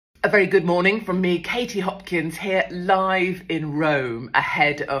very good morning from me, Katie Hopkins, here live in Rome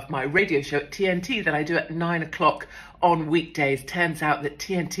ahead of my radio show at TNT that I do at 9 o'clock on weekdays. Turns out that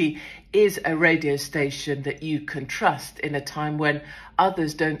TNT is a radio station that you can trust in a time when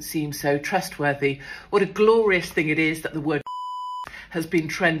others don't seem so trustworthy. What a glorious thing it is that the word has been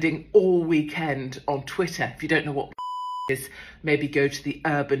trending all weekend on Twitter. If you don't know what is, maybe go to the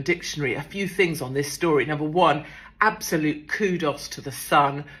Urban Dictionary. A few things on this story. Number one, absolute kudos to the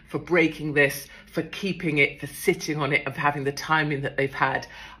Sun for breaking this, for keeping it, for sitting on it, and for having the timing that they've had.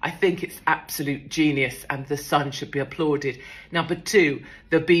 I think it's absolute genius and the Sun should be applauded. Number two,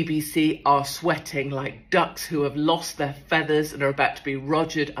 the BBC are sweating like ducks who have lost their feathers and are about to be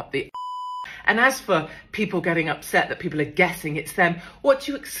rogered up the. And as for people getting upset that people are guessing it's them, what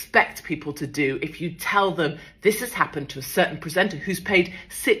do you expect people to do if you tell them this has happened to a certain presenter who's paid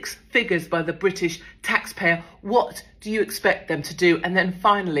 6 figures by the British taxpayer? What do you expect them to do? And then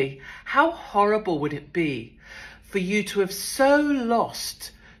finally, how horrible would it be for you to have so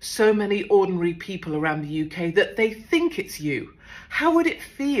lost so many ordinary people around the UK that they think it's you? How would it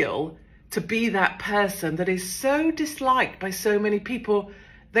feel to be that person that is so disliked by so many people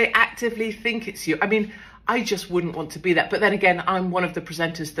they actively think it's you? I mean, I just wouldn't want to be that. But then again, I'm one of the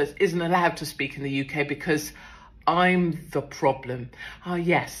presenters that isn't allowed to speak in the UK because I'm the problem. Ah,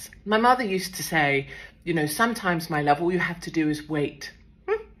 yes. My mother used to say, you know, sometimes, my love, all you have to do is wait.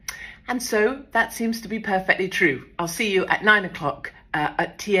 And so that seems to be perfectly true. I'll see you at 9 o'clock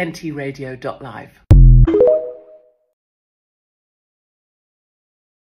at tntradio.live.